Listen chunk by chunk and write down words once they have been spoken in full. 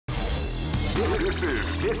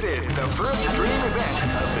This is the first dream event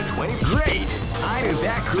of the 20. Great! I knew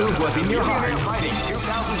that groove was in your heart. Fighting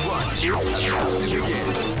 2001 is about to begin.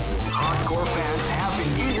 Hardcore fans have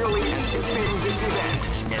been eagerly anticipating this event,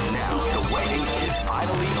 and now the waiting is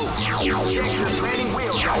finally over. Check your training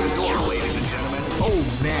wheels out the door, ladies and gentlemen. Oh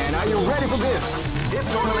man, are you ready for this? This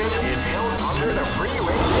tournament is held under the free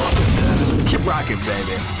ratio system. Keep rocking,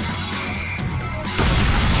 baby.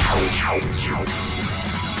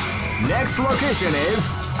 Next location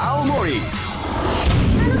is Aomori.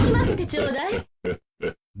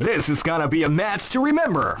 This is gonna be a match to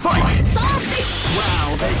remember. Fight!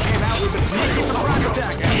 Wow, they came out with a sneaky surprise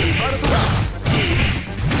attack at the start of the round.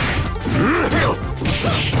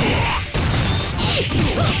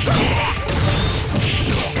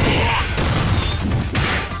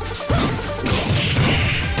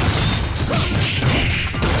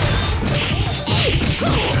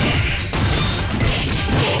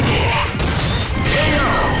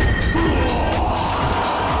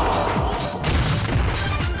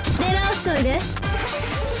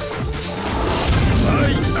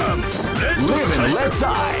 Live and let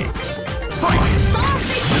die! Fight!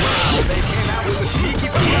 Wow, they came out with a sneaky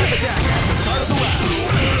surprise attack at the start of the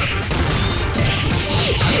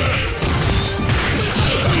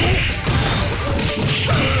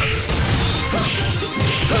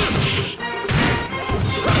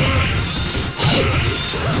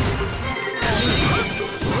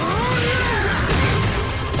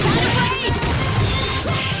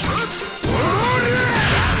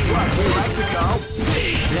what we like to call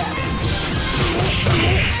big damage.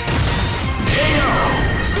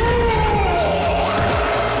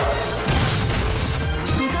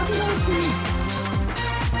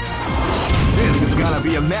 This is gonna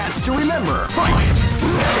be a match to remember. Fight!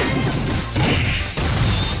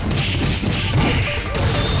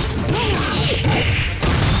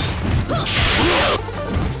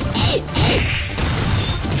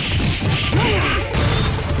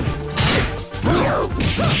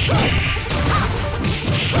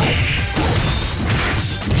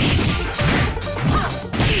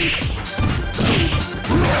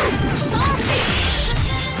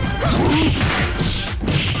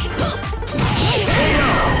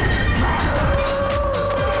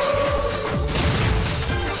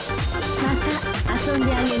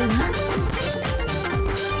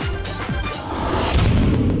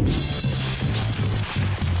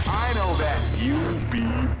 I know that you'll be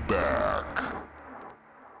back.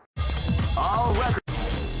 All records.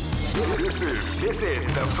 This is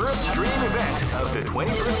the first dream event of the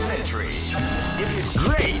 21st century. If it's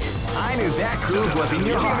great, I knew that groove was in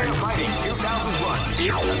your heart. Fighting 2001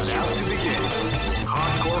 is about to begin.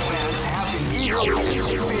 Hardcore fans have been eagerly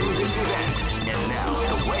anticipating this event, and now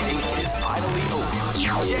the waiting is finally over.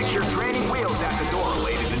 Check your training wheels at the door,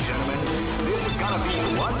 ladies and gentlemen. This is gonna be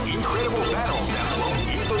one incredible battle that won't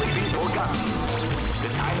easily be forgotten. The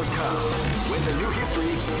time has come when the new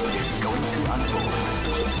history is going to unfold.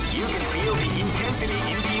 You can feel the intensity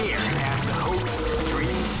in the air as the hopes,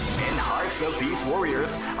 dreams, and hearts of these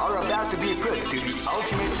warriors are about to be put to the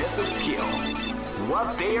ultimate test of skill.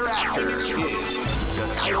 What they are after is the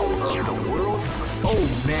title of the world's... Oh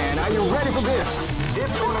man, are you ready for this? This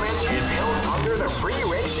tournament is held under the free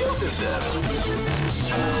ratio system.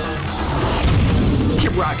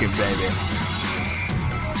 Keep rocking, baby.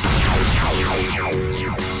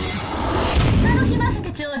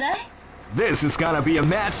 This is gonna be a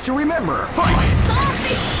match to remember. Fight!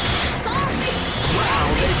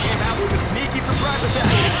 Wow, they came out with a sneaky surprise attack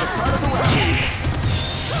at the start of the round.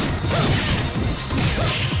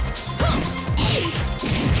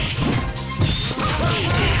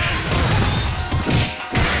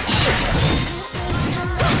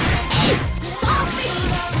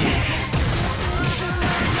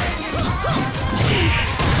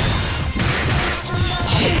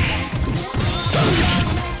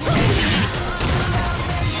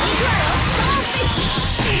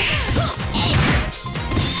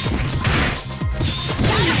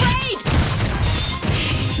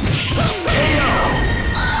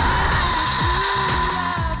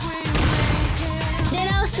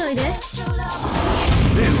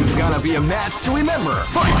 This is gonna be a match to remember.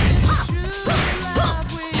 Fight!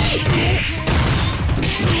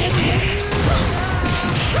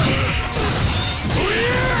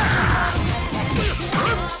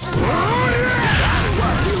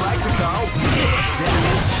 What we like to call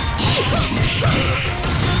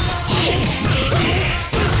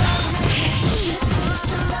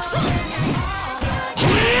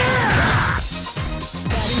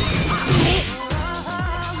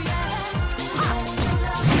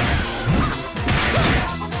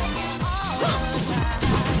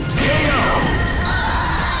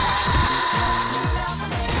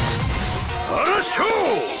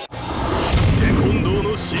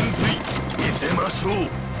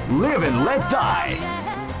Live and let die.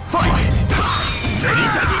 Fight!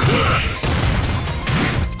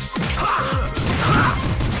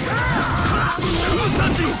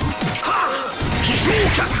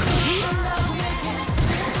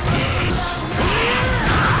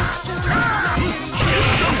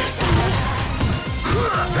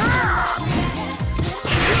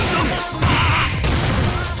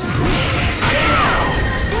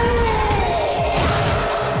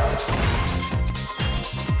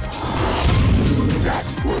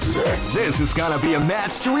 This is gonna be a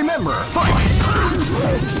match to remember. Fight!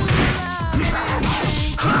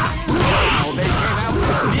 Wow, they came out with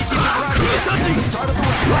a sneaky start of the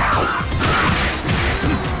round.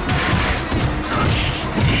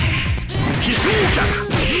 People is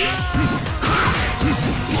definitely the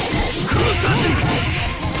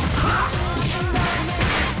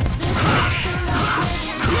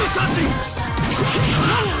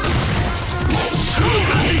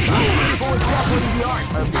art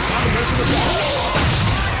of the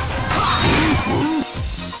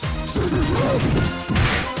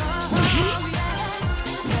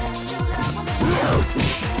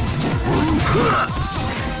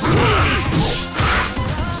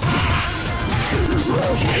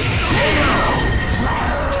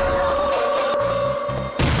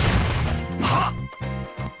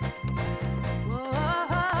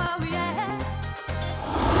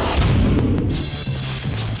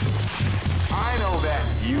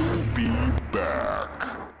of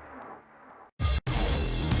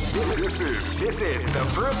This is the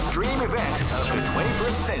first dream event of the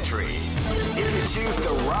 21st century. If you choose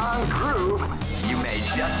the wrong groove, you may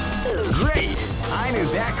just... Great! I knew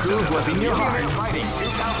that groove was in your heart. Fighting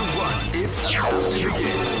 2001 is about to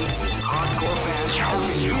begin. Hardcore fans have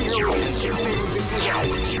been eagerly anticipating this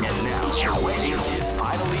event, and now the waiting is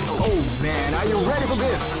finally over. Oh man, are you ready for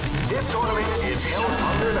this? This tournament is held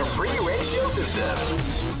under the free ratio system.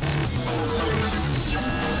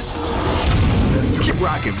 Let's keep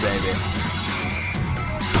rocking, baby.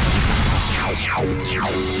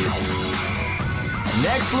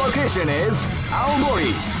 Next location is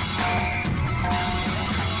Aomori.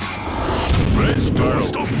 Let's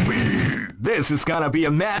stop me. This is gonna be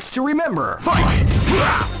a match to remember. Fight!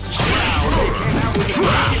 Wow, they came out with a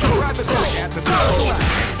rapid attack at the top of the line.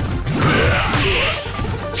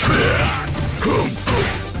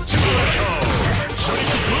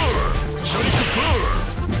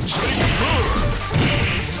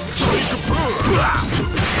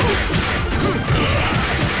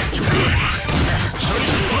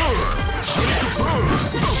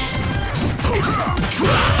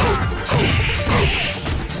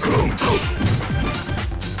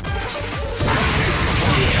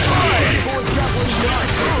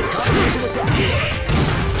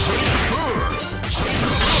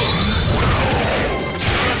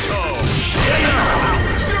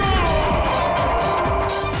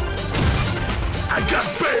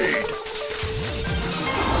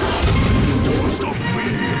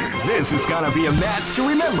 This is gonna be a match to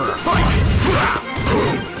remember. Fight!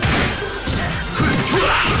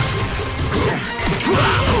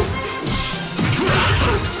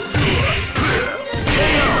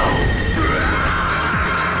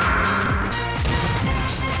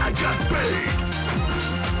 I got bait.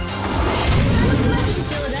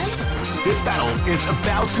 This battle is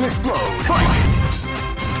about to explode. Fight!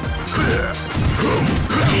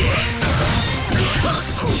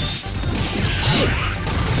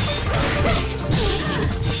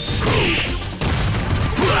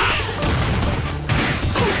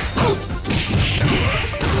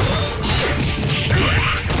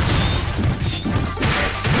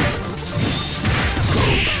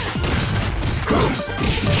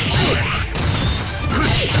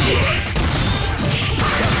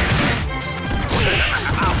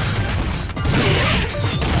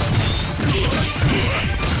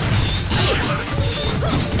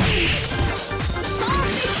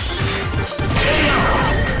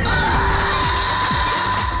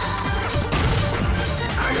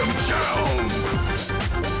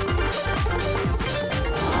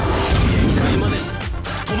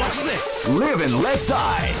 Live and let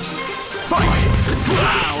die. Fight!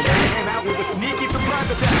 Wow, they came out with a sneaky surprise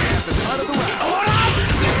attack at the start of the round.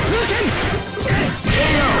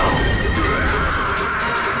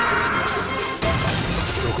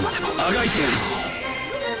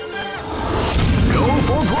 Go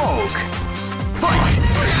for broke. Fight!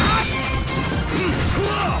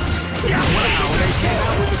 Wow, they came out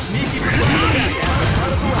with a sneaky surprise attack at the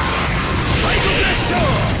start of the round. Fight!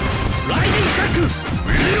 Rising attack!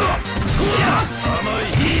 Yeah!